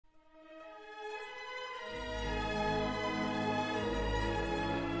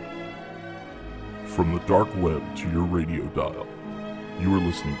From the dark web to your radio dial, you are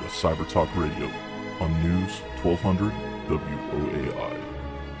listening to Cyber Talk Radio on News 1200 WOAI.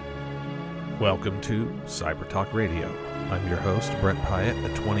 Welcome to Cyber Talk Radio. I'm your host, Brett Pyatt, a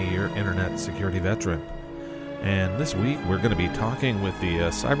 20-year internet security veteran. And this week, we're going to be talking with the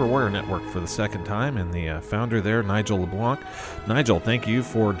Cyber Warrior Network for the second time and the founder there, Nigel LeBlanc. Nigel, thank you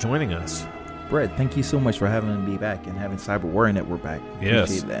for joining us. Brett, thank you so much for having me back and having Cyber Warrior Network back. Yes.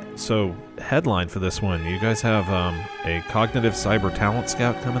 Appreciate that. So, headline for this one, you guys have a Cognitive Cyber Talent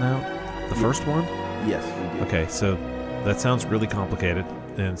Scout coming out? The first one? Yes, we do. Okay, so that sounds really complicated.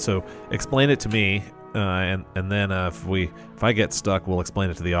 And so explain it to me, and then if I get stuck, we'll explain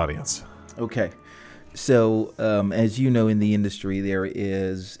it to the audience. Okay. So, as you know, in the industry, there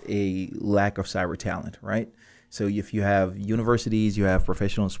is a lack of cyber talent, right? So if you have universities, you have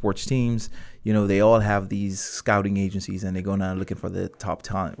professional sports teams, you know, they all have these scouting agencies and they go out looking for the top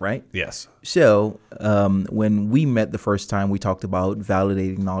talent, right? Yes. So when we met the first time, we talked about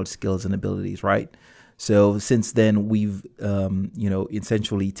validating knowledge, skills, and abilities, right? So since then, we've,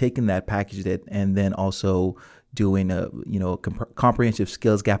 essentially taken that, packaged it, and then also doing a comprehensive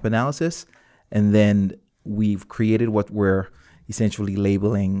skills gap analysis. And then we've created what we're essentially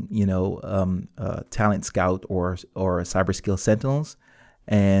labeling, talent scout or cyber skill sentinels.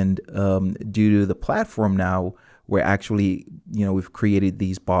 And due to the platform now, we're actually, we've created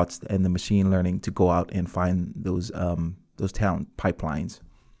these bots and the machine learning to go out and find those talent pipelines.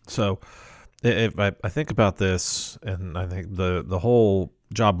 So if I think about this, and I think the whole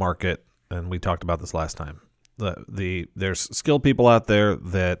job market, and we talked about this last time, there's skilled people out there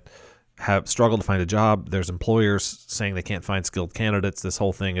that have struggled to find a job. There's employers saying they can't find skilled candidates. This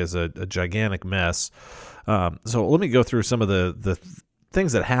whole thing is a gigantic mess. So let me go through some of the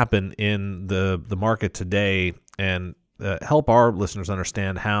things that happen in the market today and help our listeners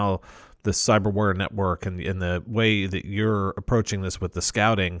understand how the Cyber Warrior Network and the way that you're approaching this with the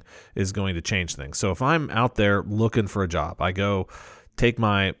scouting is going to change things. So if I'm out there looking for a job, I go take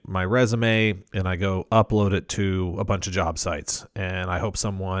my resume and I go upload it to a bunch of job sites and I hope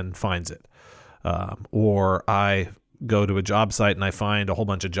someone finds it. Or I go to a job site and I find a whole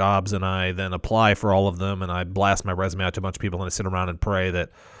bunch of jobs and I then apply for all of them and I blast my resume out to a bunch of people and I sit around and pray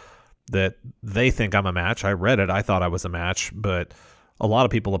that they think I'm a match. I read it. I thought I was a match, but a lot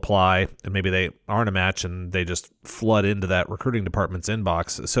of people apply and maybe they aren't a match and they just flood into that recruiting department's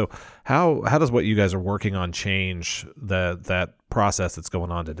inbox. So how does what you guys are working on change that process that's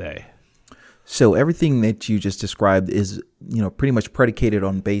going on today? So everything that you just described is, pretty much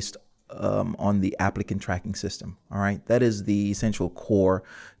predicated based on the applicant tracking system. All right. That is the essential core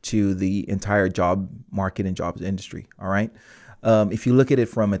to the entire job market and jobs industry. All right. If you look at it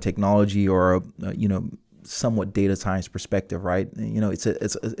from a technology or somewhat data science perspective, right?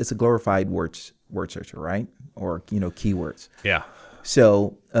 It's a glorified word searcher, right? Or keywords. Yeah.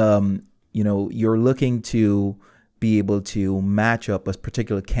 So you're looking to be able to match up a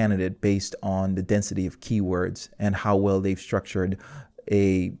particular candidate based on the density of keywords and how well they've structured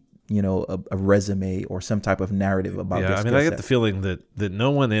a resume or some type of narrative about their skill set. I get the feeling that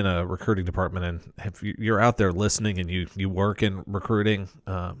no one in a recruiting department, and if you're out there listening and you work in recruiting,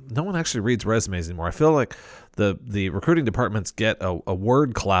 no one actually reads resumes anymore. I feel like the recruiting departments get a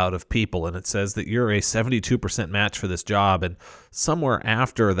word cloud of people, and it says that you're a 72% match for this job, and somewhere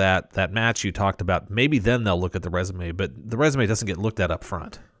after that match you talked about, maybe then they'll look at the resume, but the resume doesn't get looked at up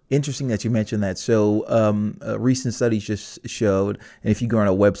front. Interesting that you mentioned that. So recent studies just showed, and if you go on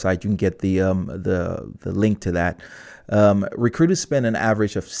a website, you can get the link to that. Recruiters spend an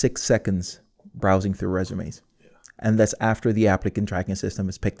average of 6 seconds browsing through resumes. Yeah. And that's after the applicant tracking system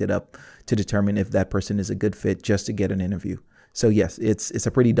has picked it up to determine if that person is a good fit just to get an interview. So yes, it's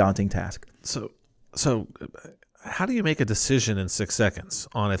a pretty daunting task. So how do you make a decision in 6 seconds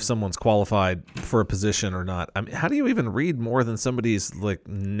on if someone's qualified for a position or not? I mean, how do you even read more than somebody's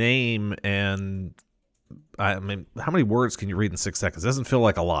name? And how many words can you read in 6 seconds? It doesn't feel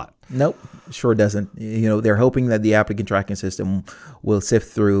like a lot. Nope, sure doesn't. They're hoping that the applicant tracking system will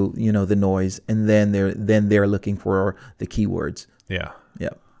sift through, the noise, and then they're looking for the keywords. Yeah. Yeah.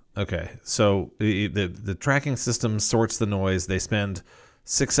 Okay. So the tracking system sorts the noise. They spend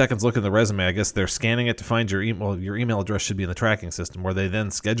 6 seconds looking at the resume. I guess they're scanning it to find your email. Your email address should be in the tracking system, where they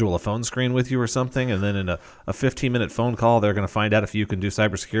then schedule a phone screen with you or something, and then in a 15-minute phone call, they're going to find out if you can do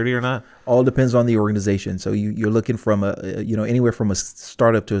cybersecurity or not. All depends on the organization. So you're looking from anywhere from a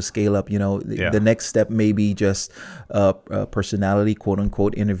startup to a scale up. The next step may be just a personality, quote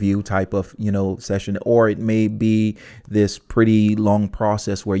unquote, interview type of session, or it may be this pretty long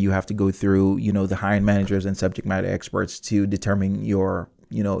process where you have to go through the hiring managers and subject matter experts to determine your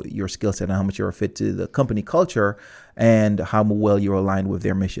your skill set and how much you're a fit to the company culture and how well you're aligned with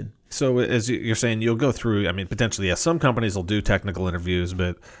their mission. So as you're saying, you'll go through, I mean, potentially, yes, some companies will do technical interviews,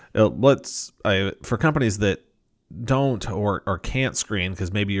 but for companies that don't or can't screen,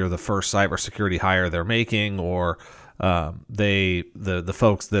 because maybe you're the first cybersecurity hire they're making, or the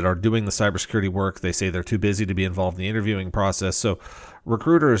folks that are doing the cybersecurity work, they say they're too busy to be involved in the interviewing process. So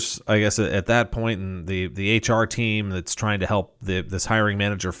recruiters, I guess, at that point, and the HR team that's trying to help this hiring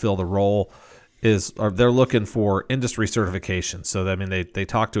manager fill the role, they're looking for industry certification. So I mean, they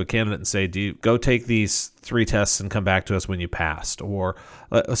talk to a candidate and say, "Do you go take these 3 tests and come back to us when you passed?" Or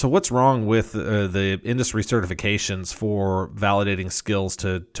so what's wrong with the industry certifications for validating skills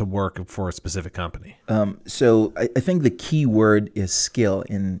to work for a specific company? So I think the key word is skill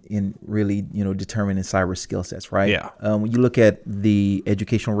in really determining cyber skill sets, right? Yeah. When you look at the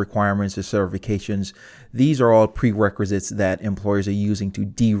educational requirements, the certifications, these are all prerequisites that employers are using to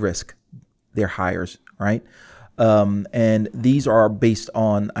de-risk their hires, right? And these are based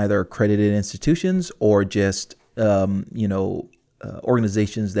on either accredited institutions or just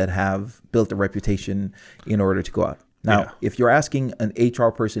organizations that have built a reputation in order to go out. Now, if you're asking an HR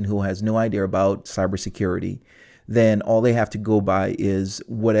person who has no idea about cybersecurity, then all they have to go by is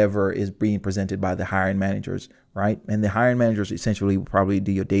whatever is being presented by the hiring managers, right? And the hiring managers essentially will probably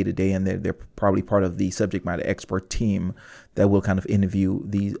do your day-to-day, and they're probably part of the subject matter expert team that will kind of interview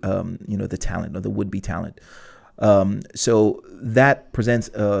the the talent or the would-be talent. So that presents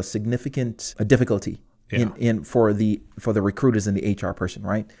a significant difficulty for the recruiters and the HR person,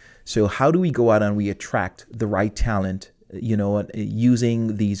 right? So how do we go out and we attract the right talent,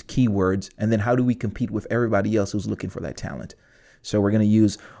 using these keywords, and then how do we compete with everybody else who's looking for that talent? So we're going to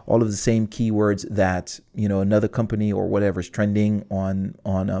use all of the same keywords that another company or whatever is trending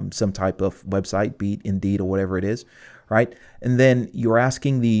on some type of website, be it Indeed or whatever it is, right? And then you're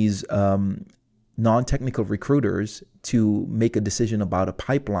asking these non-technical recruiters to make a decision about a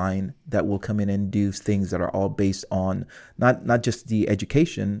pipeline that will come in and do things that are all based on not just the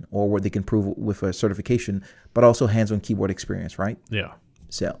education or what they can prove with a certification, but also hands-on keyboard experience, right? Yeah.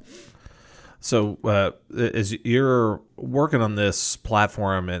 So as you're working on this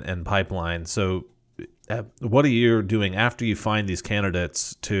platform and pipeline, so what are you doing after you find these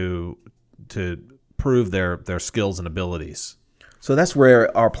candidates to prove their skills and abilities? So that's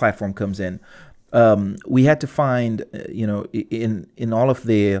where our platform comes in. We had to find, in all of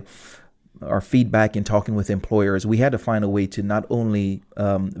our feedback and talking with employers, we had to find a way to not only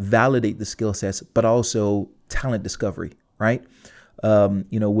validate the skill sets, but also talent discovery, right?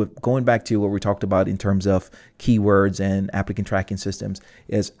 With going back to what we talked about in terms of keywords and applicant tracking systems,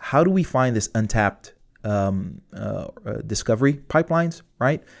 is how do we find this untapped discovery pipelines,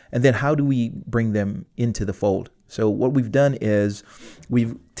 right? And then how do we bring them into the fold? So what we've done is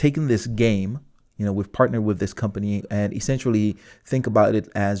we've taken this game, we've partnered with this company and essentially think about it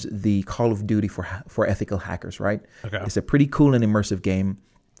as the Call of Duty for ethical hackers, right? Okay. It's a pretty cool and immersive game,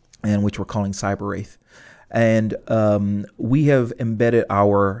 and which we're calling CyberWraith. And we have embedded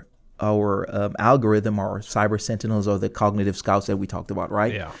our algorithm, our cyber sentinels, or the cognitive scouts that we talked about,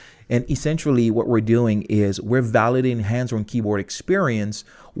 right? Yeah. And essentially what we're doing is we're validating hands-on keyboard experience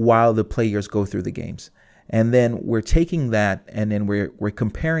while the players go through the games. And then we're taking that and then we're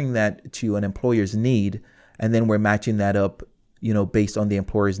comparing that to an employer's need, and then we're matching that up, based on the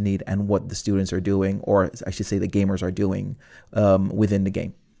employer's need and what the students are doing, or I should say the gamers are doing within the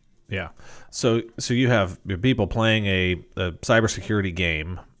game. Yeah. So you have people playing a cybersecurity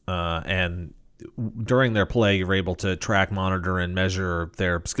game, and during their play, you're able to track, monitor, and measure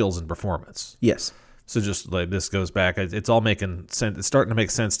their skills and performance. Yes. So just like this goes back, it's all making sense. It's starting to make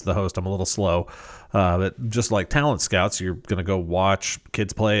sense to the host. I'm a little slow. But just like talent scouts, you're going to go watch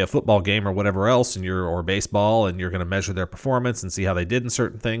kids play a football game or whatever else, or baseball, and you're going to measure their performance and see how they did in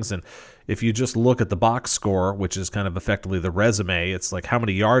certain things. And if you just look at the box score, which is kind of effectively the resume, it's like how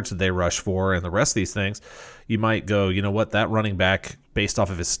many yards did they rush for and the rest of these things, you might go, you know what, that running back based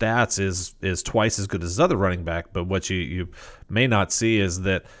off of his stats is twice as good as his other running back. But what you may not see is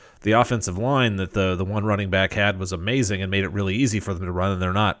that the offensive line that the one running back had was amazing and made it really easy for them to run, and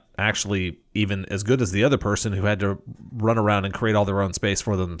they're not actually even as good as the other person who had to run around and create all their own space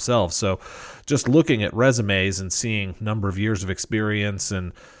for themselves. So just looking at resumes and seeing number of years of experience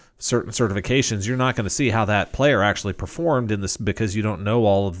and certain certifications, you're not going to see how that player actually performed in this, because you don't know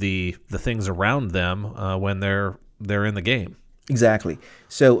all of the things around them when they're in the game. Exactly.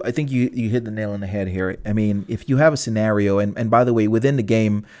 So I think you hit the nail on the head here. I mean, if you have a scenario, and by the way, within the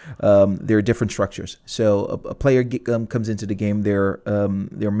game, there are different structures. So a player comes into the game, they're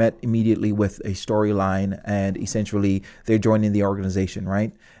met immediately with a storyline, and essentially they're joining the organization,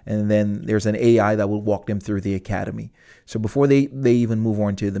 right? And then there's an AI that will walk them through the academy. So before they even move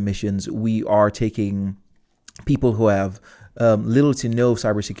on to the missions, we are taking people who have little to no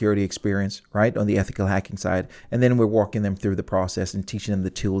cybersecurity experience, right, on the ethical hacking side. And then we're walking them through the process and teaching them the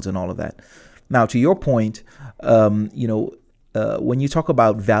tools and all of that. Now, to your point, when you talk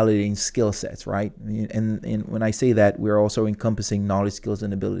about validating skill sets, right, and when I say that, we're also encompassing knowledge, skills,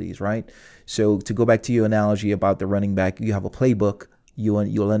 and abilities, right? So to go back to your analogy about the running back, you have a playbook.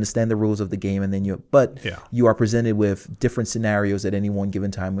 You'll understand the rules of the game, and then you are presented with different scenarios at any one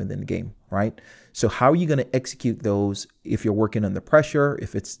given time within the game, right? So how are you going to execute those if you're working under pressure,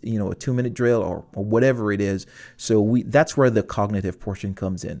 if it's a 2-minute drill or whatever it is? So that's where the cognitive portion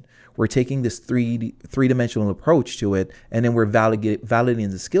comes in. We're taking this three-dimensional approach to it, and then we're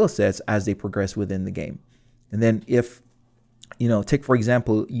validating the skill sets as they progress within the game. And then if take, for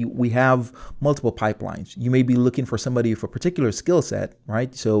example, we have multiple pipelines. You may be looking for somebody with a particular skill set,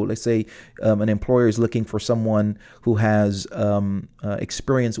 right? So let's say an employer is looking for someone who has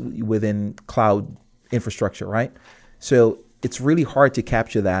experience within cloud infrastructure, right? So it's really hard to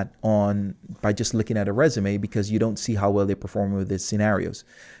capture that by just looking at a resume, because you don't see how well they perform with these scenarios.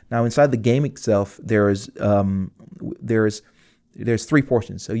 Now, inside the game itself, there's 3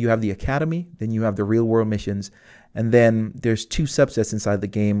 portions. So you have the academy, then you have the real world missions, and then there's 2 subsets inside the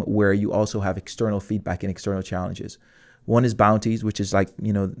game where you also have external feedback and external challenges. One is bounties, which is like,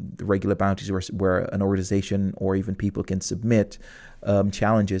 the regular bounties where an organization or even people can submit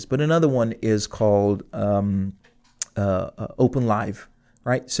challenges. But another one is called Open Live,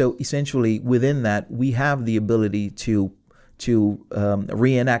 right? So essentially within that, we have the ability to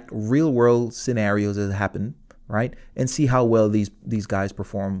reenact real world scenarios that happen, right? And see how well these guys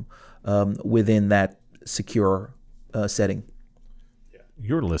perform within that secure setting.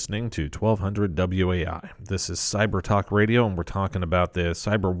 You're listening to 1200 WAI. This is Cyber Talk Radio, and we're talking about the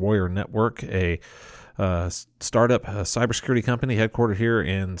Cyber Warrior Network, a startup cybersecurity company headquartered here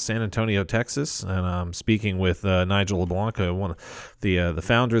in San Antonio, Texas. And I'm speaking with Nigel LeBlanc, one of the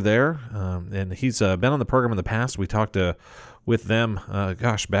founder there, and he's been on the program in the past. We talked with them,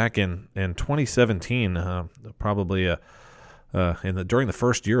 back in 2017, probably during the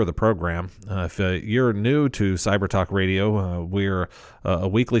first year of the program. If you're new to Cyber Talk Radio, we're a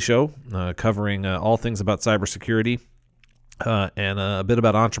weekly show covering all things about cybersecurity and a bit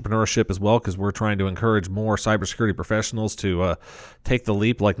about entrepreneurship as well, because we're trying to encourage more cybersecurity professionals to take the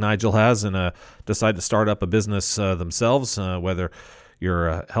leap like Nigel has and decide to start up a business themselves, whether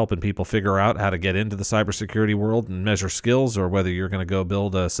you're helping people figure out how to get into the cybersecurity world and measure skills, or whether you're going to go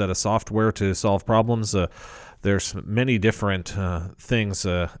build a set of software to solve problems. There's many different things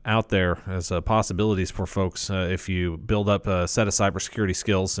out there as possibilities for folks if you build up a set of cybersecurity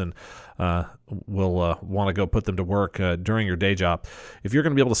skills and will want to go put them to work during your day job. If you're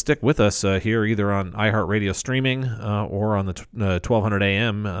going to be able to stick with us here, either on iHeartRadio streaming or on the 1200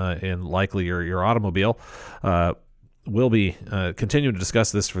 AM in likely your automobile, we'll be continuing to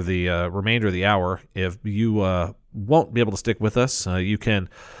discuss this for the remainder of the hour. If you won't be able to stick with us, you can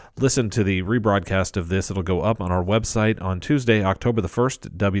listen to the rebroadcast of this. It'll go up on our website on Tuesday, October the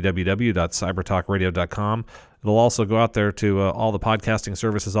 1st, www.cybertalkradio.com. It'll also go out there to all the podcasting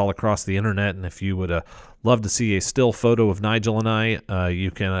services all across the internet. And if you would love to see a still photo of Nigel and I, you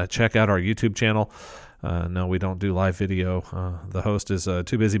can check out our YouTube channel. No, we don't do live video. The host is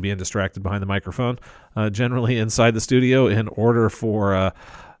too busy being distracted behind the microphone, generally inside the studio. In order for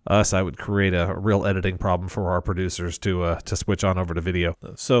us, I would create a real editing problem for our producers to switch on over to video.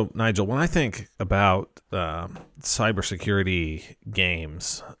 So, Nigel, when I think about cybersecurity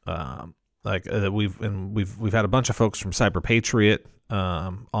games, we've had a bunch of folks from Cyber Patriot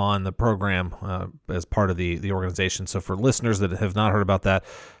on the program as part of the organization. So, for listeners that have not heard about that,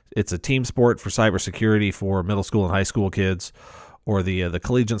 it's a team sport for cybersecurity for middle school and high school kids, or the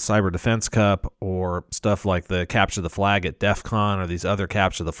Collegiate Cyber Defense Cup, or stuff like the Capture the Flag at DEF CON, or these other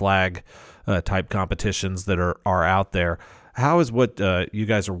Capture the Flag type competitions that are out there. How is what you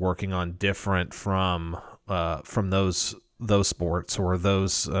guys are working on different from those sports or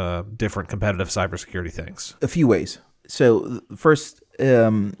those different competitive cybersecurity things? A few ways. So first,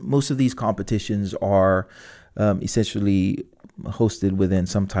 most of these competitions are essentially hosted within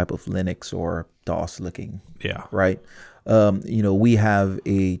some type of Linux or DOS looking. Yeah. Right. We have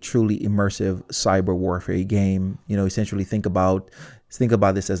a truly immersive cyber warfare game. Essentially think about think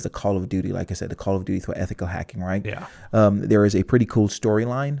about this as the Call of Duty. Like I said, the Call of Duty for ethical hacking, right? Yeah. There is a pretty cool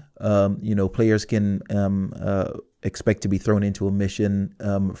storyline. Players can expect to be thrown into a mission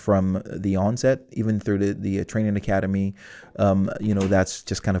from the onset, even through the training academy. That's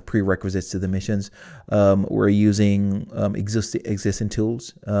just kind of prerequisites to the missions. We're using existing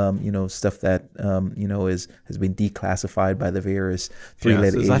tools, stuff that has been declassified by the various three-letter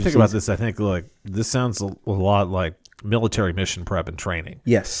agencies. I think about this, I think like this sounds a lot like military mission prep and training.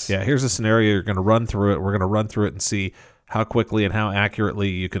 Yes. Yeah, here's a scenario. You're going to run through it. We're going to run through it and see how quickly and how accurately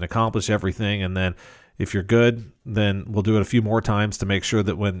you can accomplish everything. And then if you're good, then we'll do it a few more times to make sure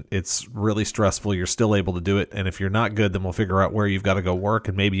that when it's really stressful, you're still able to do it. And if you're not good, then we'll figure out where you've got to go work.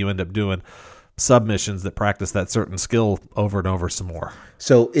 And maybe you end up doing submissions that practice that certain skill over and over some more.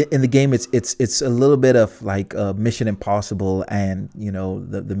 So in the game, it's a little bit of like Mission Impossible and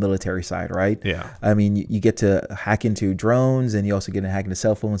the military side, right? Yeah. I mean, you get to hack into drones, and you also get to hack into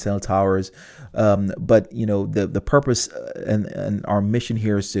cell phones, cell towers. But the purpose and our mission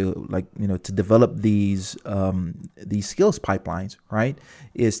here is to to develop these skills pipelines, right?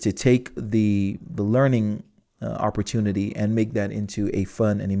 Is to take the learning opportunity and make that into a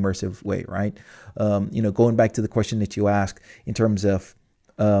fun and immersive way, right? Going back to the question that you asked in terms of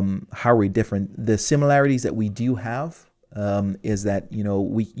how are we different, the similarities that we do have is that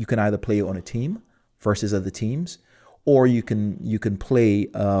you can either play on a team versus other teams, or you can play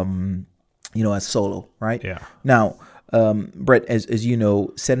as solo, right? Yeah. Now, Brett, as you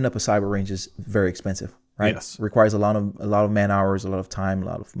know, setting up a cyber range is very expensive, right? Yes. Requires a lot of man hours, a lot of time, a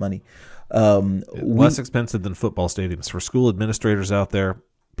lot of money. Less expensive than football stadiums. For school administrators out there,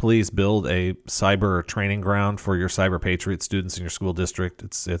 please build a cyber training ground for your Cyber Patriot students in your school district.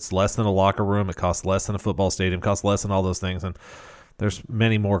 It's less than a locker room. It costs less than a football stadium. It costs less than all those things. And there's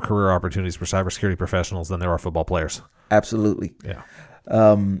many more career opportunities for cybersecurity professionals than there are football players. Absolutely. Yeah.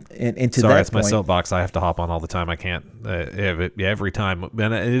 And to Sorry, that it's point, my soapbox. I have to hop on all the time. I can't every time.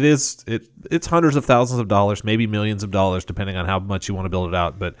 And it's hundreds of thousands of dollars, maybe millions of dollars, depending on how much you want to build it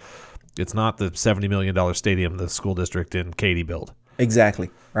out. But it's not the $70 million stadium the school district in Katy built. Exactly.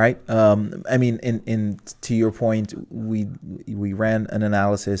 Right. I mean, in to your point, we ran an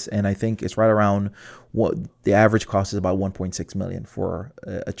analysis, and I think it's right around what the average cost is about 1.6 million for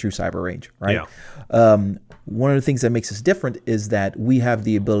a true cyber range. Right. Yeah. One of the things that makes us different is that we have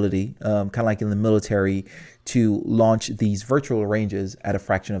the ability, kind of like in the military, to launch these virtual ranges at a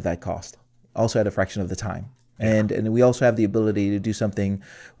fraction of that cost, also at a fraction of the time. And we also have the ability to do something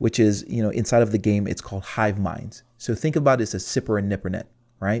which is, inside of the game, it's called hive minds. So think about it as SIPR and NIPRNet,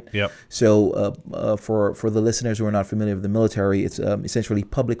 right? Yep. So for the listeners who are not familiar with the military, it's essentially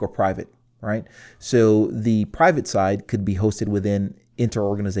public or private, right? So the private side could be hosted within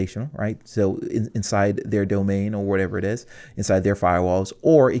inter-organizational, right? So inside their domain or whatever it is, inside their firewalls,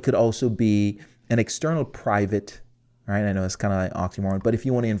 or it could also be an external private. Right, I know it's kind of like oxymoron, but if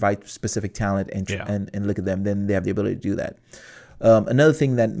you want to invite specific talent and look at them, then they have the ability to do that. Another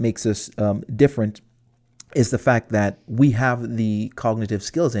thing that makes us different is the fact that we have the cognitive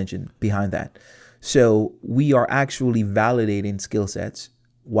skills engine behind that. So we are actually validating skill sets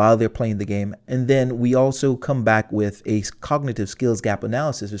while they're playing the game. And then we also come back with a cognitive skills gap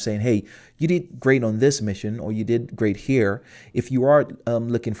analysis of saying, hey, you did great on this mission, or you did great here. If you are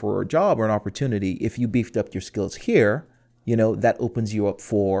looking for a job or an opportunity, if you beefed up your skills here, that opens you up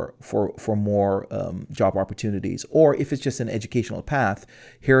for more job opportunities. Or if it's just an educational path,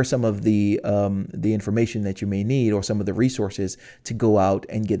 here are some of the information that you may need, or some of the resources to go out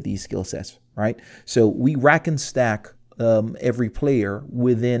and get these skill sets, right? So we rack and stack every player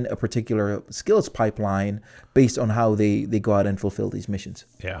within a particular skills pipeline based on how they go out and fulfill these missions.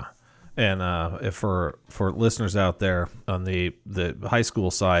 Yeah. And if for listeners out there on the high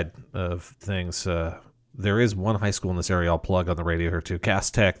school side of things, there is one high school in this area I'll plug on the radio here too,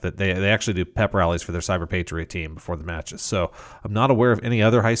 Cass Tech, that they actually do pep rallies for their Cyber Patriot team before the matches. So I'm not aware of any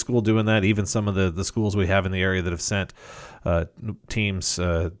other high school doing that. Even some of the schools we have in the area that have sent teams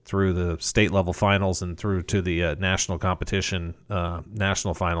through the state level finals and through to the national competition,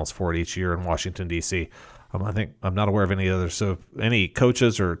 national finals for it each year in Washington, D.C. I'm not aware of any others. So any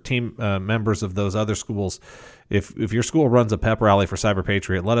coaches or team members of those other schools, if your school runs a pep rally for Cyber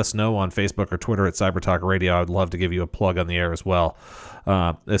Patriot, let us know on Facebook or Twitter at Cyber Talk Radio. I would love to give you a plug on the air as well.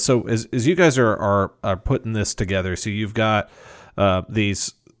 So as you guys are putting this together, so you've got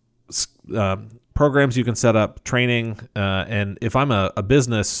these programs you can set up, training, and if I'm a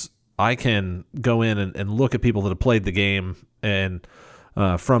business, I can go in and look at people that have played the game, and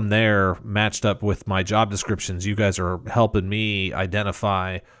from there, matched up with my job descriptions, you guys are helping me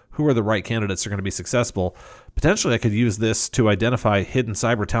identify who are the right candidates that are going to be successful. potentially I could use this to identify hidden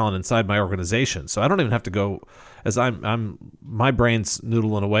cyber talent inside my organization. So I don't even have to go, as my brain's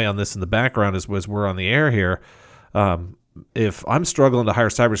noodling away on this in the background as we're on the air here. If I'm struggling to hire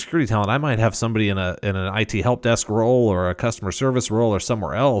cybersecurity talent, I might have somebody in an IT help desk role or a customer service role or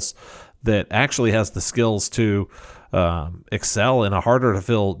somewhere else that actually has the skills to excel in a harder to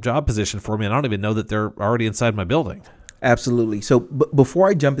fill job position for me. And I don't even know that they're already inside my building. Absolutely. So before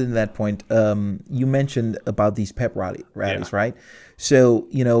I jump into that point, you mentioned about these pep rallies, right? So,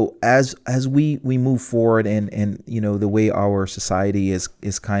 as we move forward and the way our society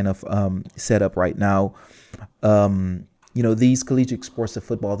is kind of set up right now, these collegiate sports, the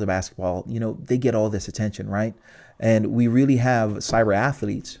football, the basketball, they get all this attention, right? And we really have cyber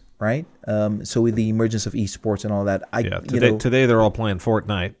athletes, right? So with the emergence of esports and all that, today they're all playing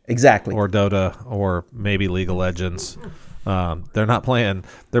Fortnite, exactly, or Dota, or maybe League of Legends. They're not playing.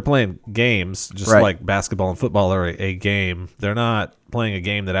 They're playing games, just like basketball and football are a game. They're not playing a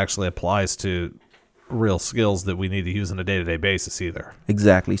game that actually applies to real skills that we need to use on a day-to-day basis either.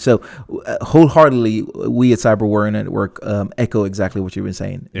 Exactly. So wholeheartedly, we at Cyber Warrior Network echo exactly what you've been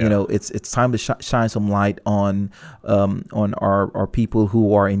saying. Yeah. It's time to shine some light on our people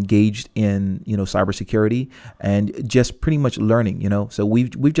who are engaged in cybersecurity and just pretty much learning. So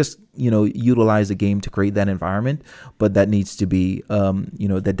we've just utilized the game to create that environment, but that needs to be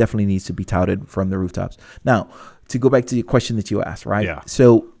that definitely needs to be touted from the rooftops. Now, to go back to the question that you asked, right? Yeah.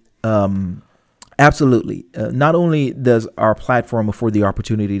 So absolutely. Not only does our platform afford the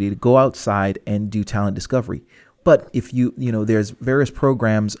opportunity to go outside and do talent discovery, but if there's various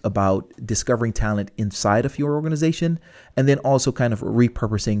programs about discovering talent inside of your organization and then also kind of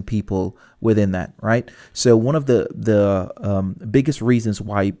repurposing people within that, right? So one of the biggest reasons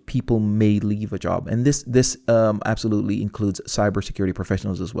why people may leave a job, and this absolutely includes cybersecurity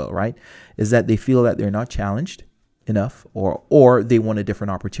professionals as well, right, is that they feel that they're not challenged enough or they want a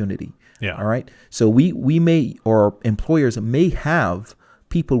different opportunity. Yeah. All right. So we may, or employers may have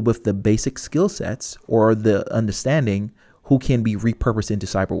people with the basic skill sets or the understanding who can be repurposed into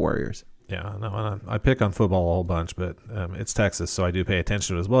cyber warriors. Yeah, no, I pick on football a whole bunch, but it's Texas, so I do pay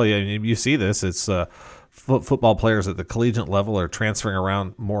attention to it as well. Yeah, you see this. It's football players at the collegiate level are transferring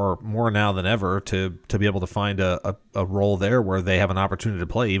around more now than ever to be able to find a role there where they have an opportunity to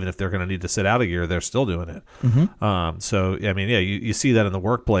play, even if they're going to need to sit out a year. They're still doing it. Mm-hmm. So you see that in the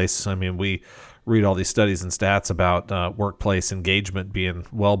workplace. I mean, we read all these studies and stats about workplace engagement being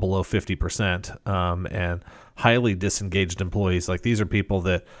well below 50%, and highly disengaged employees. Like, these are people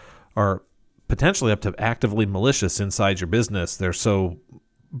that are potentially up to actively malicious inside your business. They're so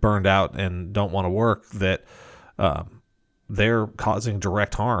burned out and don't want to work that they're causing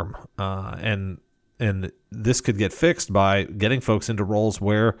direct harm. And this could get fixed by getting folks into roles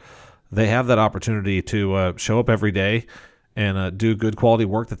where they have that opportunity to show up every day and do good quality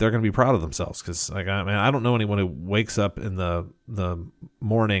work that they're going to be proud of themselves. Because I don't know anyone who wakes up in the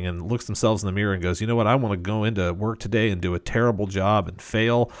morning and looks themselves in the mirror and goes, you know what, I want to go into work today and do a terrible job and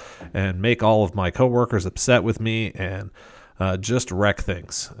fail and make all of my coworkers upset with me and just wreck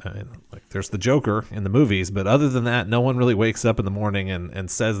things. Like, there's the Joker in the movies, but other than that, no one really wakes up in the morning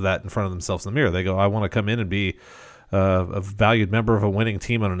and says that in front of themselves in the mirror. They go, I want to come in and be a valued member of a winning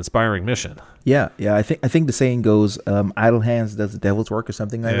team on an inspiring mission. Yeah. I think the saying goes, idle hands does the devil's work, or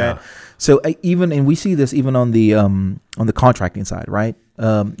something like that. So and we see this even on the contracting side, right?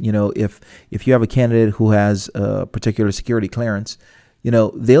 If you have a candidate who has a particular security clearance,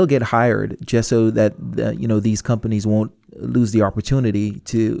 they'll get hired just so that these companies won't lose the opportunity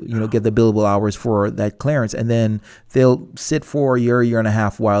to get the billable hours for that clearance, and then they'll sit for a year and a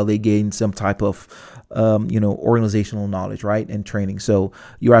half while they gain some type of organizational knowledge, right, and training. So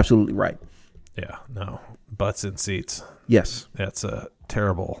you're absolutely right. Yeah, no, butts in seats. Yes, that's a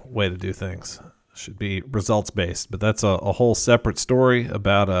terrible way to do things. Should be results based, but that's a whole separate story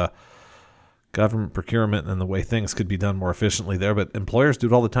about government procurement and the way things could be done more efficiently there. But employers do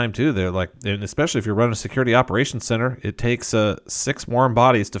it all the time too. They're like, and especially if you're running a security operations center, it takes 6 warm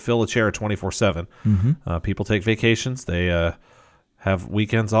bodies to fill a chair 24/7. Mm-hmm. People take vacations. They have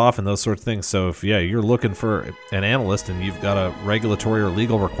weekends off and those sorts of things. So if you're looking for an analyst and you've got a regulatory or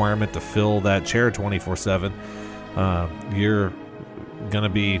legal requirement to fill that chair 24/7, you're going to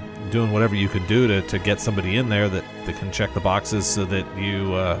be doing whatever you can do to get somebody in there that can check the boxes so that you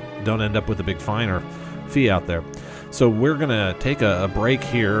don't end up with a big fine or fee out there. So we're going to take a break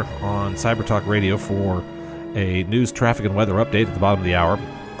here on Cyber Talk Radio for a news, traffic, and weather update at the bottom of the hour.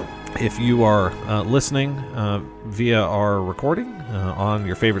 If you are listening via our recording on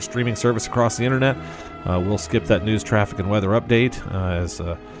your favorite streaming service across the internet, we'll skip that news, traffic, and weather update as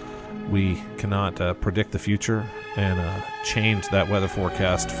we cannot predict the future and change that weather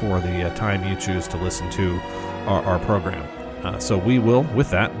forecast for the time you choose to listen to our program. So we will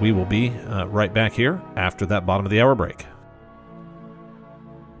be right back here after that bottom of the hour break.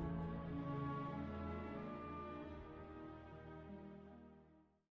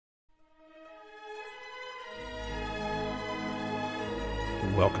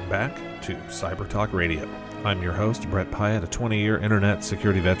 Welcome back to Cyber Talk Radio. I'm your host, Brett Pyatt, a 20-year internet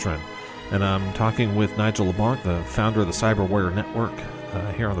security veteran, and I'm talking with Nigel LeBlanc, the founder of the Cyber Warrior Network,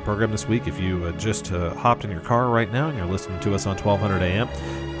 here on the program this week. If you just hopped in your car right now and you're listening to us on 1200 AM,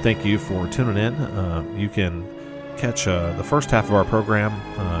 thank you for tuning in. You can catch the first half of our program.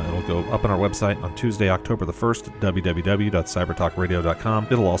 It'll go up on our website on Tuesday, October the 1st, www.cybertalkradio.com.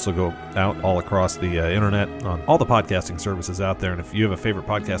 It'll also go out all across the internet on all the podcasting services out there. And if you have a favorite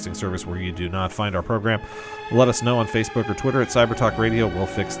podcasting service where you do not find our program, let us know on Facebook or Twitter at CyberTalk Radio. We'll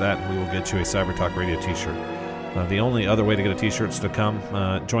fix that, and we will get you a CyberTalk Radio t-shirt. The only other way to get a t-shirt is to come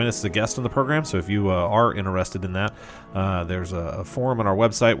join us as a guest on the program. So if you are interested in that, there's a forum on our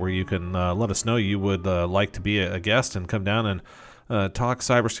website where you can let us know you would like to be a guest and come down and talk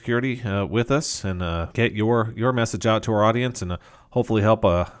cybersecurity with us and get your message out to our audience and hopefully help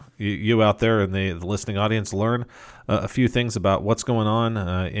you out there in the listening audience learn a few things about what's going on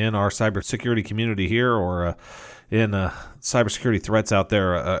in our cybersecurity community here or in cybersecurity threats out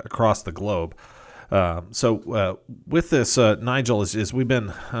there across the globe. So with this, Nigel, is we've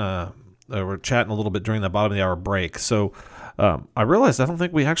been we're chatting a little bit during the bottom of the hour break. So I realized I don't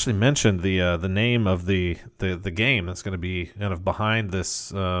think we actually mentioned the name of the game that's going to be kind of behind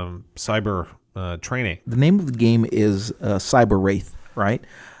this cyber training. The name of the game is Cyber Wraith, right?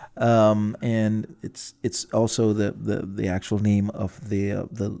 And it's also the actual name of the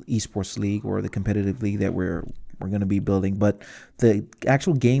esports league or the competitive league that we're going to be building. But the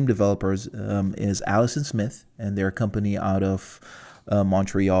actual game developers is Allison Smith, and they're a company out of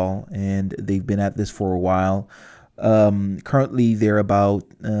Montreal, and they've been at this for a while. Currently, they're about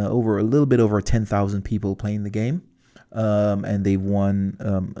a little bit over 10,000 people playing the game, and they've won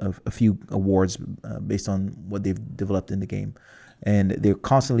a few awards based on what they've developed in the game. And they're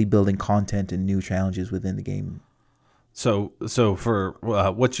constantly building content and new challenges within the game. So for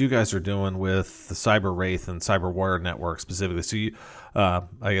what you guys are doing with the Cyber Wraith and Cyber Warrior Network specifically, so you,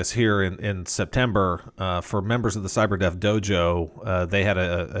 I guess here in September, for members of the Cyber Dev Dojo, they had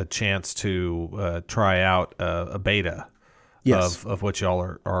a chance to try out a beta of what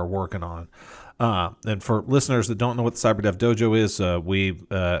y'all are working on. And for listeners that don't know what the Cyber Dev Dojo is, we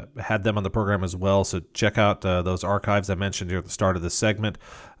had them on the program as well. So check out those archives I mentioned here at the start of this segment,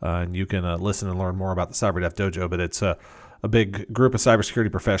 and you can listen and learn more about the Cyber Dev Dojo. But it's a big group of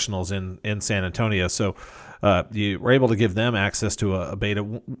cybersecurity professionals in San Antonio. So you were able to give them access to a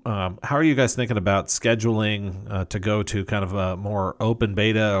beta. How are you guys thinking about scheduling to go to kind of a more open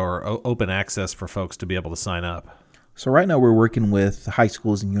beta or open access for folks to be able to sign up? So right now we're working with high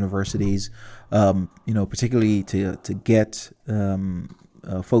schools and universities, particularly to get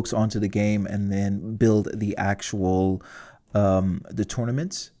folks onto the game and then build the actual the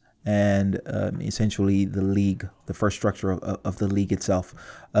tournaments and essentially the league, the first structure of the league itself.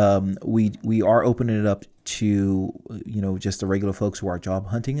 We are opening it up to just the regular folks who are job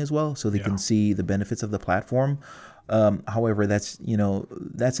hunting as well, so they can see the benefits of the platform. However, that's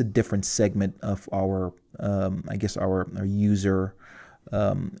a different segment of our our user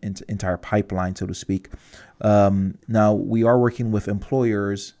entire pipeline, so to speak. Now we are working with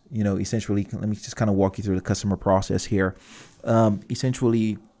employers. Essentially, let me just kind of walk you through the customer process here.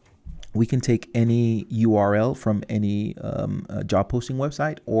 Essentially, we can take any URL from any job posting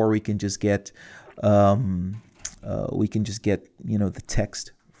website, or we can just get the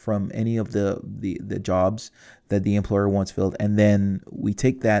text from any of the jobs that the employer wants filled, and then we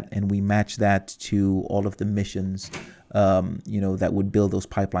take that and we match that to all of the missions, that would build those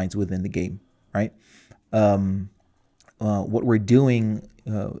pipelines within the game, right? What we're doing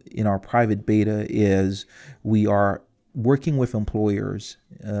in our private beta is we are working with employers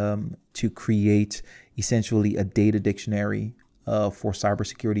to create essentially a data dictionary for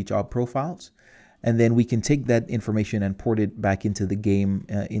cybersecurity job profiles. And then we can take that information and port it back into the game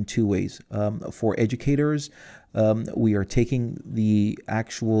in two ways. For educators, we are taking the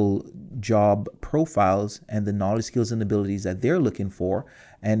actual job profiles and the knowledge, skills, and abilities that they're looking for,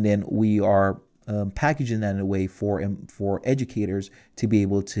 and then we are packaging that in a way for educators to be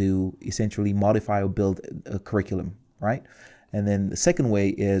able to essentially modify or build a curriculum, right? And then the second way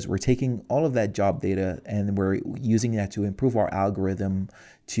is we're taking all of that job data and we're using that to improve our algorithm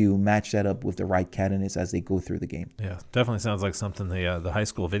to match that up with the right candidates as they go through the game. Yeah, definitely sounds like something the high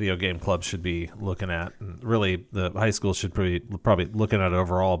school video game club should be looking at. And really, the high school should probably looking at it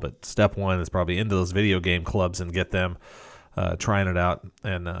overall, but step one is probably into those video game clubs and get them trying it out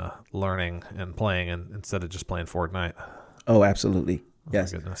and learning and playing, and instead of just playing Fortnite. Oh, absolutely.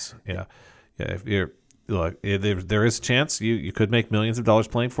 Yes. My goodness. Yeah. If you're there is a chance you could make millions of dollars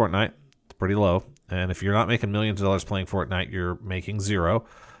playing Fortnite. It's pretty low. And if you're not making millions of dollars playing Fortnite, you're making zero.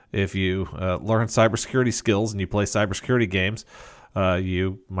 If you learn cybersecurity skills and you play cybersecurity games,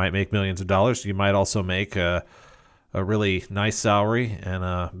 you might make millions of dollars. You might also make a really nice salary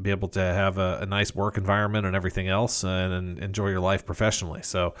and be able to have a nice work environment and everything else and enjoy your life professionally.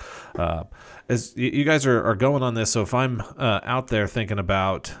 So as you guys are going on this, so if I'm out there thinking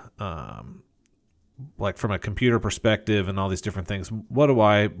about like from a computer perspective and all these different things, what do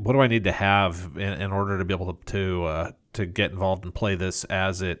I need to have in order to be able to get involved and play this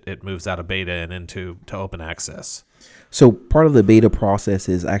as it moves out of beta and into open access? So part of the beta process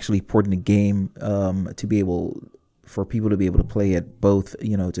is actually porting the game to be able for people to be able to play it both, to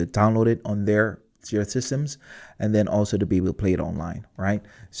download it on their systems and then also to be able to play it online, right?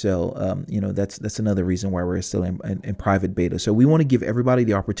 So, that's another reason why we're still in private beta. So we want to give everybody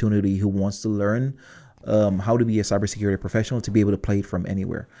the opportunity who wants to learn how to be a cybersecurity professional to be able to play it from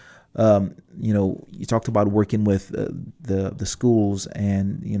anywhere. You talked about working with the schools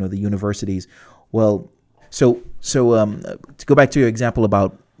and, the universities. Well, so to go back to your example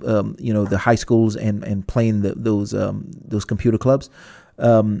about the high schools and playing those computer clubs.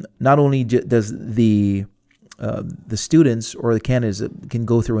 Not only does the students or the candidates can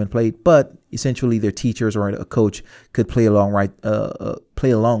go through and play, but essentially their teachers or a coach could play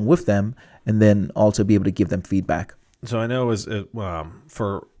along with them, and then also be able to give them feedback. So I know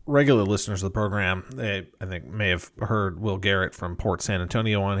for regular listeners of the program, they I think may have heard Will Garrett from Port San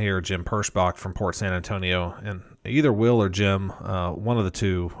Antonio on here, Jim Perschbach from Port San Antonio, and either Will or Jim, one of the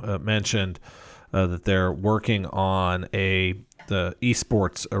two, mentioned that they're working on the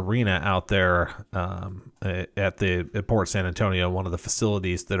esports arena out there at Port San Antonio, one of the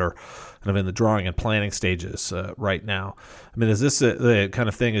facilities that are kind of in the drawing and planning stages right now. I mean, is this the kind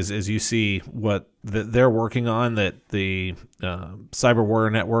of thing as you see what they're working on, that the Cyber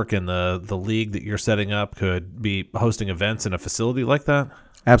Warrior Network and the league that you're setting up could be hosting events in a facility like that?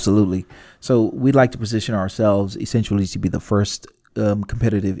 Absolutely. So we'd like to position ourselves essentially to be the first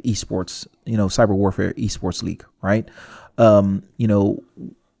competitive esports, cyber warfare esports league, right? And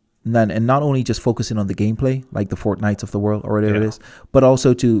not only just focusing on the gameplay, like the Fortnites of the world or whatever it is, but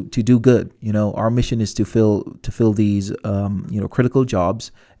also to do good. Our mission is to fill these critical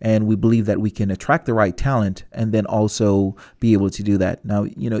jobs, and we believe that we can attract the right talent and then also be able to do that. Now,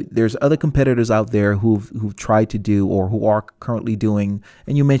 there's other competitors out there who've tried to do or who are currently doing,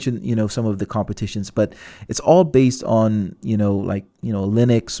 and you mentioned some of the competitions, but it's all based on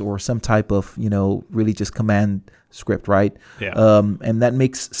Linux or some type of really just command script, right? Yeah. And that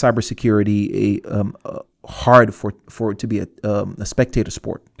makes cybersecurity hard for it to be a spectator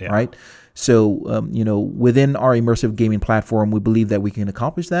sport, right? So within our immersive gaming platform, we believe that we can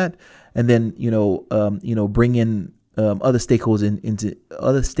accomplish that, and then bring in other stakeholders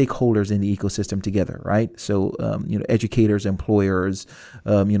in the ecosystem together, right? So educators, employers,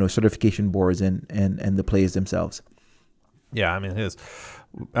 certification boards, and the players themselves. Yeah, I mean,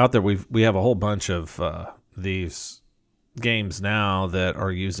 out there we have a whole bunch of these games now that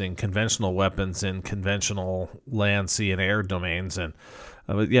are using conventional weapons in conventional land, sea, and air domains, and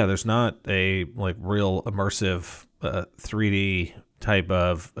but there's not a real immersive 3D type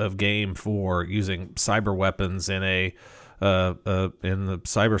of game for using cyber weapons in in the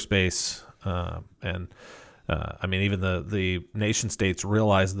cyberspace, and I mean, even the nation states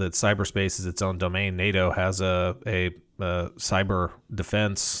realize that cyberspace is its own domain. NATO has a cyber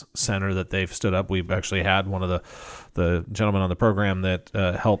defense center that they've stood up. We've actually had one of the gentlemen on the program that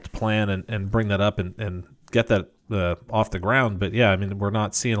helped plan and bring that up and get that off the ground. But I mean, we're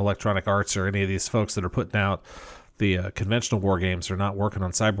not seeing Electronic Arts or any of these folks that are putting out the conventional war games. They're not working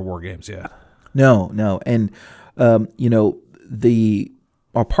on cyber war games yet. No. And, our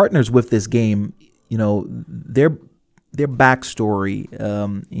partners with this game, their backstory,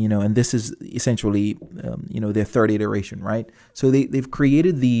 and this is essentially, their third iteration, right? So they've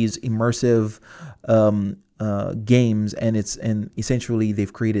created these immersive games, and essentially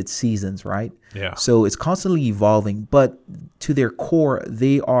they've created seasons, right? Yeah. So it's constantly evolving, but to their core,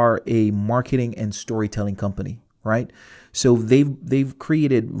 they are a marketing and storytelling company, right? So they've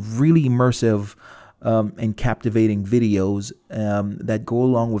created really immersive and captivating videos that go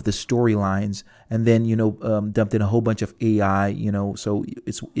along with the storylines, and then dumped in a whole bunch of AI. So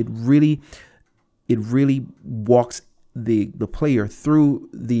it really walks the player through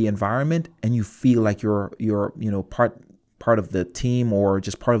the environment, and you feel like you're part of the team or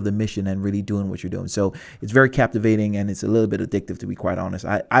just part of the mission and really doing what you're doing. So it's very captivating, and it's a little bit addictive, to be quite honest.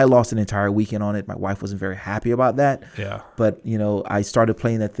 I lost an entire weekend on it. My wife wasn't very happy about that. Yeah. But, I started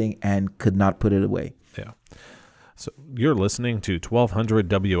playing that thing and could not put it away. Yeah. So you're listening to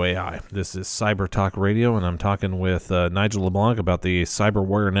 1200 WAI. This is Cyber Talk Radio, and I'm talking with Nigel LeBlanc about the Cyber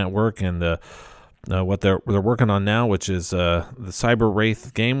Warrior Network and what they're working on now, which is the Cyber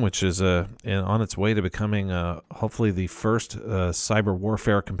Wraith game, which is on its way to becoming hopefully the first cyber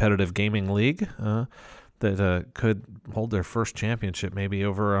warfare competitive gaming league that could hold their first championship maybe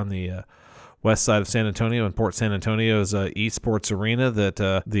over on the west side of San Antonio and Port San Antonio's esports arena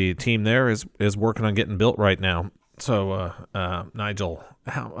that the team there is working on getting built right now. So, Nigel,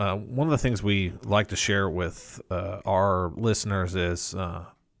 one of the things we like to share with our listeners is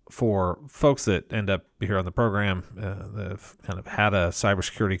for folks that end up here on the program that have kind of had a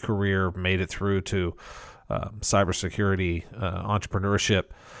cybersecurity career, made it through to cybersecurity entrepreneurship,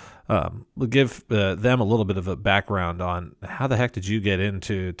 we'll give them a little bit of a background on how the heck did you get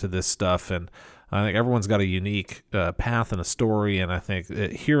into this stuff. And I think everyone's got a unique path and a story, and I think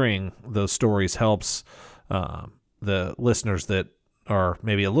hearing those stories helps the listeners that are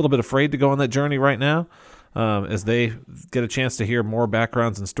maybe a little bit afraid to go on that journey right now. As they get a chance to hear more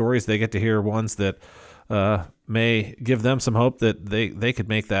backgrounds and stories, they get to hear ones that may give them some hope that they could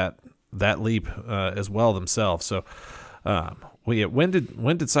make that leap as well themselves. So, when did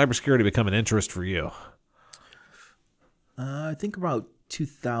cybersecurity become an interest for you? I think about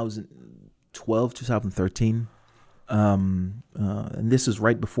 2012, 2013, and this is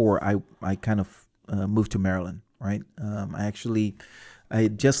right before I kind of moved to Maryland. Right, I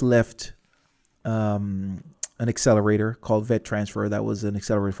had just left an accelerator called Vet Transfer. That was an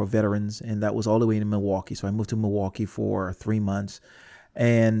accelerator for veterans, and that was all the way in Milwaukee. So I moved to Milwaukee for 3 months,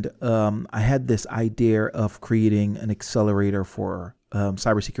 and I had this idea of creating an accelerator for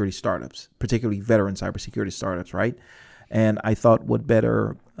cybersecurity startups, particularly veteran cybersecurity startups, right? And I thought, what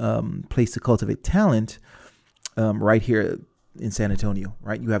better place to cultivate talent right here in San Antonio,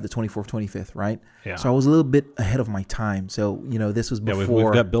 right? You have the 24th, 25th, right? Yeah. So I was a little bit ahead of my time. So, this was before. Yeah,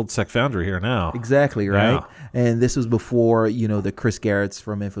 we've got BuildSec Foundry here now. Exactly, right? Yeah. And this was before, the Chris Garretts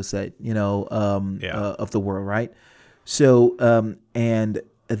from InfoSec, of the world, right? So, and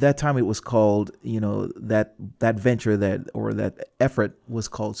at that time it was called, that venture that effort was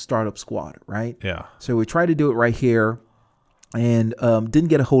called Startup Squad, right? Yeah. So we tried to do it right here. And didn't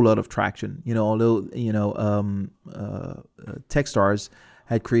get a whole lot of traction, although, Techstars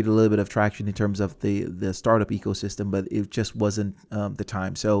had created a little bit of traction in terms of the startup ecosystem, but it just wasn't the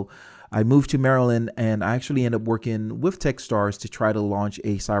time. So I moved to Maryland, and I actually ended up working with Techstars to try to launch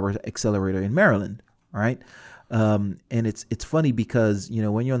a cyber accelerator in Maryland, right? And it's funny because,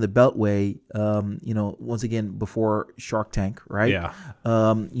 when you're on the Beltway, once again, before Shark Tank, right? Yeah.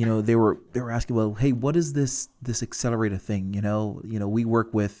 They were asking, well, hey, what is this accelerator thing? We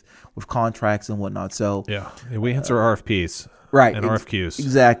work with contracts and whatnot. So yeah, we answer RFPs. Right. And RFQs.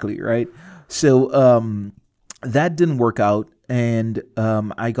 Exactly. Right. So, that didn't work out. And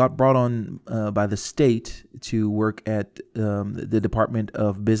I got brought on by the state to work at the Department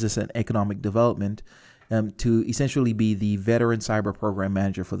of Business and Economic Development, to essentially be the veteran cyber program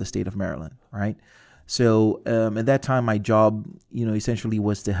manager for the state of Maryland, right? So at that time, my job, essentially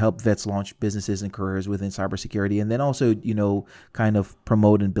was to help vets launch businesses and careers within cybersecurity, and then also, kind of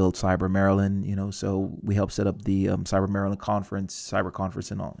promote and build Cyber Maryland. So we helped set up the Cyber Maryland conference, cyber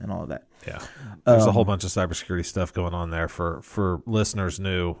conference, and all of that. Yeah, there's a whole bunch of cybersecurity stuff going on there for listeners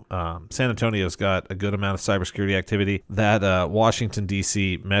new. San Antonio's got a good amount of cybersecurity activity. That Washington,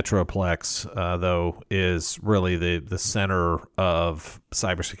 D.C. Metroplex, though, is really the center of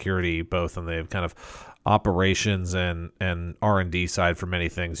cybersecurity, both on the kind of operations and R&D side for many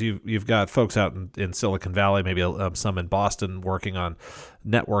things. You've got folks out in Silicon Valley, maybe some in Boston, working on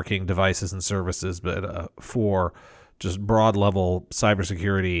networking devices and services, but for just broad level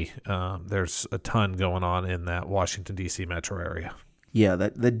cybersecurity, there's a ton going on in that Washington, D.C. metro area. Yeah,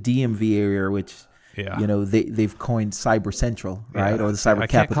 the DMV area, which, they've coined Cyber Central, right? Yeah. Or the Cyber I Capital.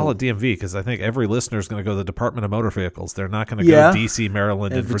 can't call it DMV because I think every listener is going to go to the Department of Motor Vehicles. They're not going to go to D.C.,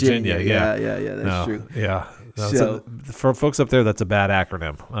 Maryland, and Virginia. Yeah, that's true. Yeah. For folks up there, that's a bad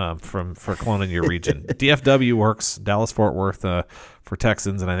acronym for cloning your region. DFW works, Dallas-Fort Worth for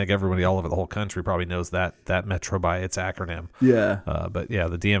Texans, and I think everybody all over the whole country probably knows that metro by its acronym. Yeah. But yeah,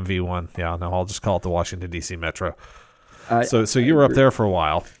 the DMV one, no, I'll just call it the Washington, D.C. Metro. So you were up there for a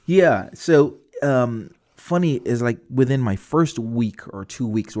while. Yeah. So funny is like within my first week or 2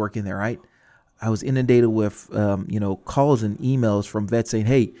 weeks working there, right? I was inundated with calls and emails from vets saying,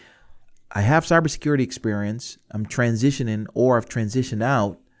 "Hey, I have cybersecurity experience. I'm transitioning, or I've transitioned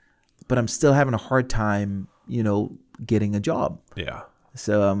out, but I'm still having a hard time, getting a job." Yeah.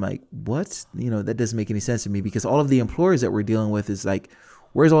 So I'm like, what? That doesn't make any sense to me, because all of the employers that we're dealing with is like,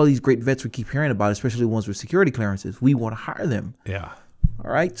 where's all these great vets we keep hearing about, especially the ones with security clearances? We want to hire them. Yeah.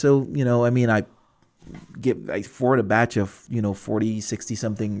 All right. So, I forward a batch of, 40, 60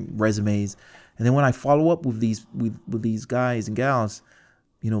 something resumes. And then when I follow up with these guys and gals,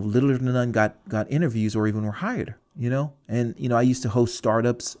 little or none got interviews or even were hired, and, I used to host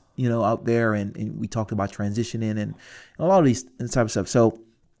startups, out there, and we talked about transitioning and a lot of these type of stuff. So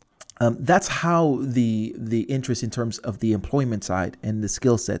that's how the interest in terms of the employment side and the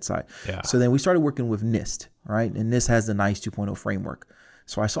skill set side. Yeah. So then we started working with NIST, right? And NIST has the NICE 2.0 framework.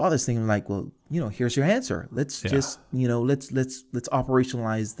 So I saw this thing like, well, here's your answer. Let's just, let's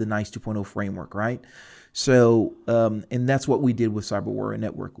operationalize the NICE 2.0 framework, right? So, and that's what we did with Cyber Warrior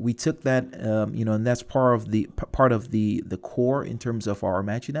Network. We took that, and that's part of the core in terms of our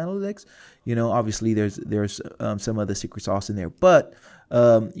matching analytics. Obviously there's some other secret sauce in there, but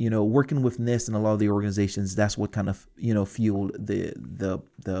working with NIST and a lot of the organizations, that's what kind of fueled the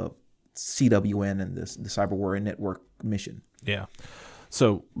CWN and the Cyber Warrior Network mission. Yeah.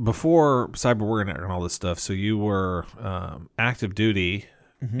 So before Cyber Warrior Network and all this stuff, so you were active duty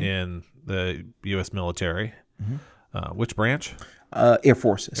in the U.S. military. Which branch? Air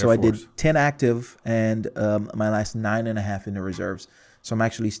Force. So Air I did Force. 10 active and my last 9.5 in the reserves. So I'm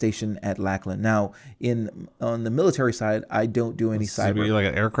actually stationed at Lackland. Now, on the military side, I don't do any So cyber. were you like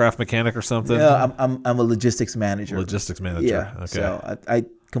an aircraft mechanic or something? Yeah, I'm a logistics manager. Logistics manager. Yeah. Okay. So I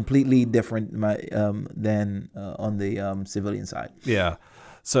completely different than on the civilian side. Yeah.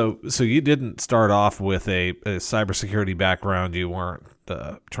 So you didn't start off with a cybersecurity background. You weren't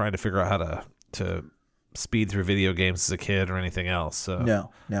trying to figure out how to speed through video games as a kid or anything else. So.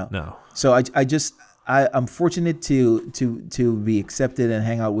 No. So I'm fortunate to be accepted and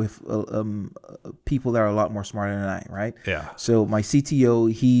hang out with people that are a lot more smarter than I, right? Yeah. So my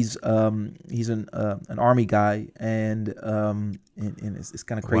CTO, he's an Army guy, and it's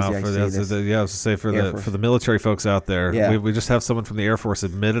kind of crazy. Wow, I say this. I was to say for the military folks out there, Yeah. we just have someone from the Air Force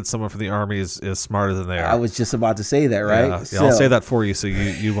admitted someone from the Army is smarter than they are. I was just about to say that, right? Yeah, I'll say that for you so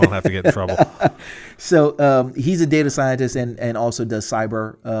you won't have to get in trouble. So he's a data scientist and also does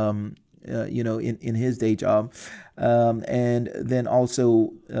cyber. In his day job, and then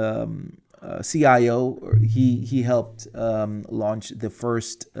also CIO. He helped launch the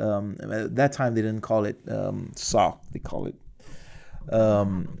first. At that time they didn't call it SOC; they call it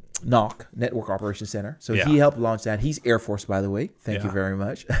NOC, Network Operations Center. So Yeah. he helped launch that. He's Air Force, by the way. Thank you Yeah. very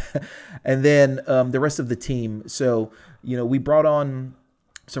much. And then the rest of the team. So we brought on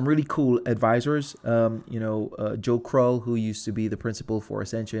some really cool advisors. Joe Krull, who used to be the principal for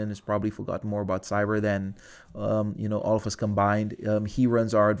Ascension, has probably forgotten more about cyber than all of us combined. He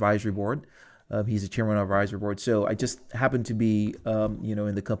runs our advisory board. He's the chairman of our advisory board. So I just happened to be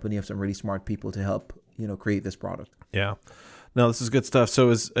in the company of some really smart people to help create this product. Yeah. No, this is good stuff.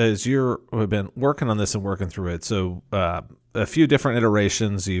 So as we've been working on this and working through it, so a few different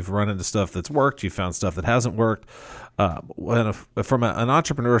iterations, you've run into stuff that's worked, you've found stuff that hasn't worked. From an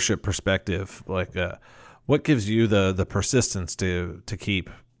entrepreneurship perspective, like what gives you the persistence to keep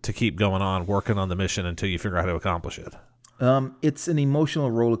going on, working on the mission until you figure out how to accomplish it? It's an emotional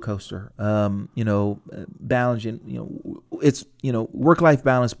roller coaster. Balancing, it's work-life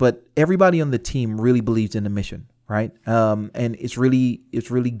balance, but everybody on the team really believes in the mission, right? And it's really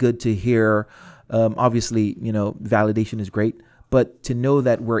good to hear. Obviously, validation is great, but to know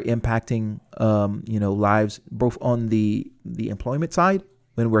that we're impacting, lives both on the employment side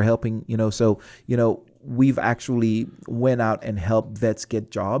when we're helping, we've actually went out and helped vets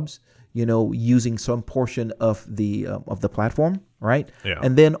get jobs, using some portion of the platform, right? Yeah.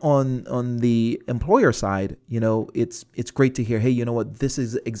 And then on the employer side, it's great to hear, hey, you know what, this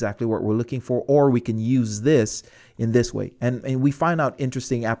is exactly what we're looking for, or we can use this in this way, and we find out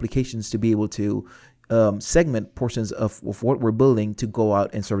interesting applications to be able to segment portions of what we're building to go out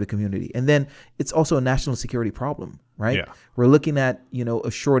and serve the community. And then it's also a national security problem, right? Yeah. We're looking at,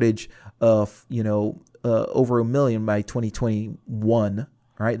 a shortage of, over 1 million by 2021,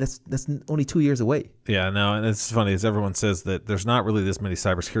 All right, that's only 2 years away. Yeah, no, and it's funny as everyone says that there's not really this many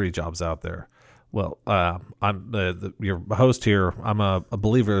cybersecurity jobs out there. Well, I'm your host here. I'm a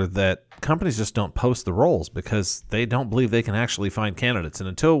believer that companies just don't post the roles because they don't believe they can actually find candidates. And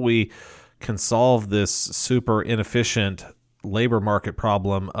until we can solve this super inefficient labor market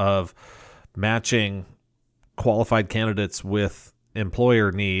problem of matching qualified candidates with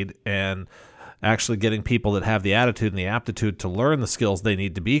employer need and actually getting people that have the attitude and the aptitude to learn the skills they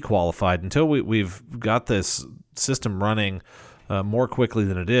need to be qualified, until we've got this system running more quickly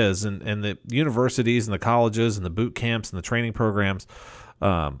than it is, and the universities and the colleges and the boot camps and the training programs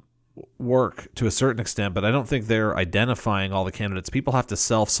work to a certain extent, but I don't think they're identifying all the candidates. People have to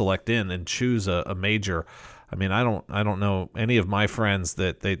self-select in and choose a major. I mean, I don't know any of my friends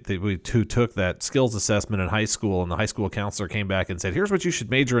that who took that skills assessment in high school, and the high school counselor came back and said, "Here's what you should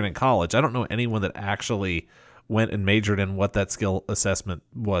major in college." I don't know anyone that actually went and majored in what that skill assessment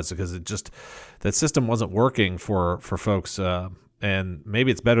was, because that system wasn't working for folks. And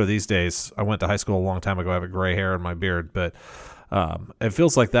maybe it's better these days. I went to high school a long time ago. I have a gray hair in my beard, but it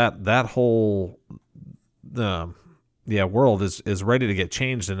feels like that whole world is ready to get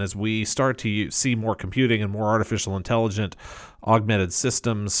changed. And as we start to see more computing and more artificial intelligent augmented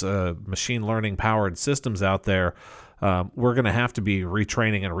systems, machine learning powered systems out there, we're going to have to be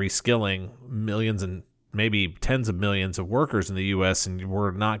retraining and reskilling millions and maybe tens of millions of workers in the U.S., and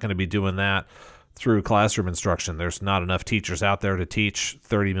we're not going to be doing that through classroom instruction. There's not enough teachers out there to teach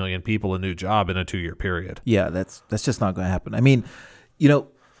 30 million people a new job in a 2-year period. Yeah, that's just not going to happen. I mean,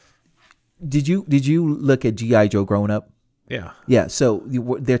 did you look at G.I. Joe growing up? Yeah. Yeah. So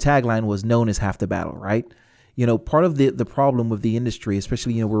their tagline was "known as half the battle," right? Part of the problem with the industry,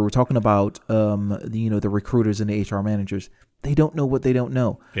 especially where we're talking about the recruiters and the HR managers, they don't know what they don't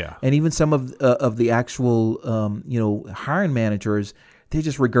know. Yeah. And even some of the actual hiring managers, they're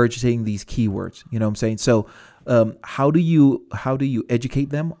just regurgitating these keywords. You know what I'm saying? So how do you educate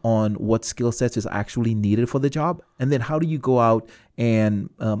them on what skill sets is actually needed for the job? And then how do you go out and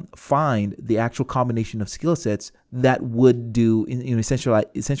find the actual combination of skill sets that would do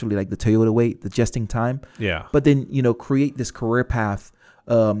essentially like the Toyota way, the just in time? Yeah. But then, create this career path,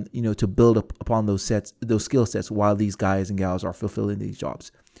 to build up upon those skill sets while these guys and gals are fulfilling these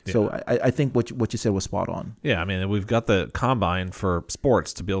jobs. Yeah. So I think what you said was spot on. Yeah, I mean, we've got the combine for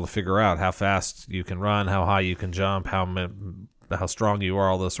sports to be able to figure out how fast you can run, how high you can jump, how strong you are,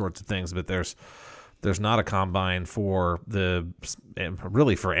 all those sorts of things. But there's not a combine for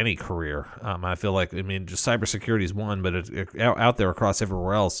really for any career. I feel like, just cybersecurity is one, but out there across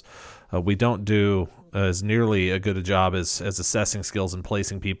everywhere else, we don't do as nearly a good a job as assessing skills and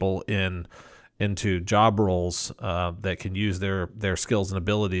placing people into job roles that can use their skills and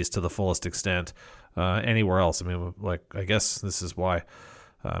abilities to the fullest extent anywhere else. I guess this is why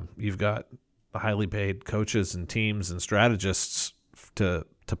you've got highly paid coaches and teams and strategists to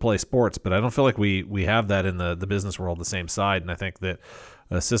play sports, but I don't feel like we have that in the business world the same side. And I think that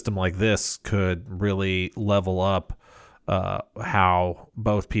a system like this could really level up how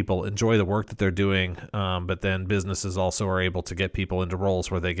both people enjoy the work that they're doing, but then businesses also are able to get people into roles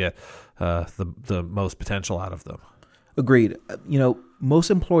where they get the most potential out of them. Agreed. Most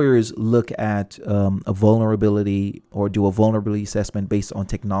employers look at a vulnerability or do a vulnerability assessment based on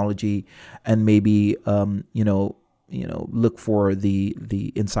technology, and maybe look for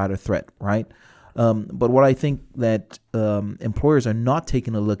the insider threat, right? But what I think that employers are not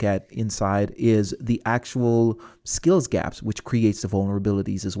taking a look at inside is the actual skills gaps, which creates the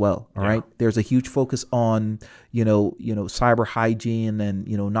vulnerabilities as well. All right. There's a huge focus on, cyber hygiene and,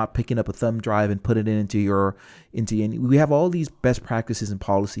 not picking up a thumb drive and put it into we have all these best practices and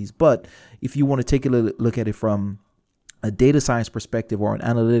policies. But if you want to take a look at it from a data science perspective or an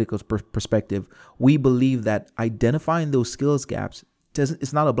analytical perspective, we believe that identifying those skills gaps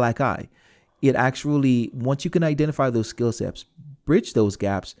it's not a black eye. It actually, once you can identify those skill sets, bridge those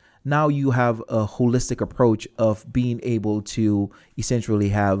gaps, now you have a holistic approach of being able to essentially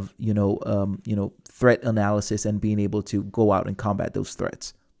have, threat analysis and being able to go out and combat those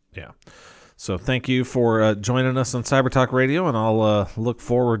threats. Yeah. So thank you for joining us on Cyber Talk Radio, and I'll look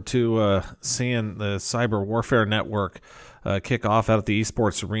forward to seeing the Cyber Warfare Network kick off out at the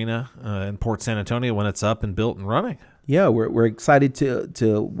esports arena in Port San Antonio when it's up and built and running. Yeah, we're excited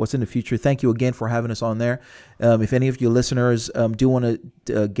to what's in the future. Thank you again for having us on there. If any of your listeners do want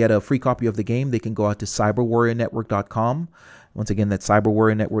to get a free copy of the game, they can go out to cyberwarriornetwork.com. Once again, that's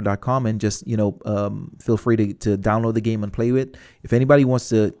cyberwarriornetwork.com, and just feel free to download the game and play with it. If anybody wants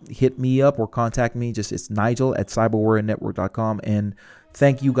to hit me up or contact me, it's Nigel at cyberwarriornetwork.com, and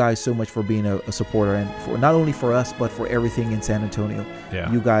thank you guys so much for being a supporter, and for not only for us but for everything in San Antonio.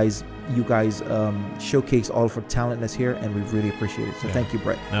 Yeah. You guys showcase all of our talent that's here, and we really appreciate it. So thank you,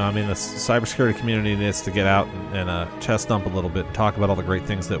 Brett. No, I mean, the cybersecurity community needs to get out and chest thump a little bit and talk about all the great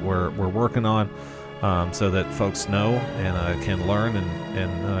things that we're working on, so that folks know and can learn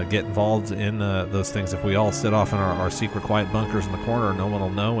and get involved in those things. If we all sit off in our secret quiet bunkers in the corner, no one will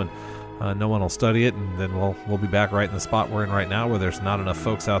know, and no one will study it, and then we'll be back right in the spot we're in right now, where there's not enough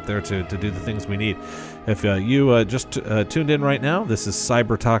folks out there to do the things we need. If you just tuned in right now, this is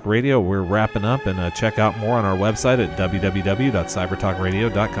Cyber Talk Radio. We're wrapping up, and check out more on our website at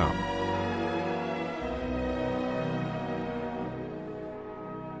www.cybertalkradio.com.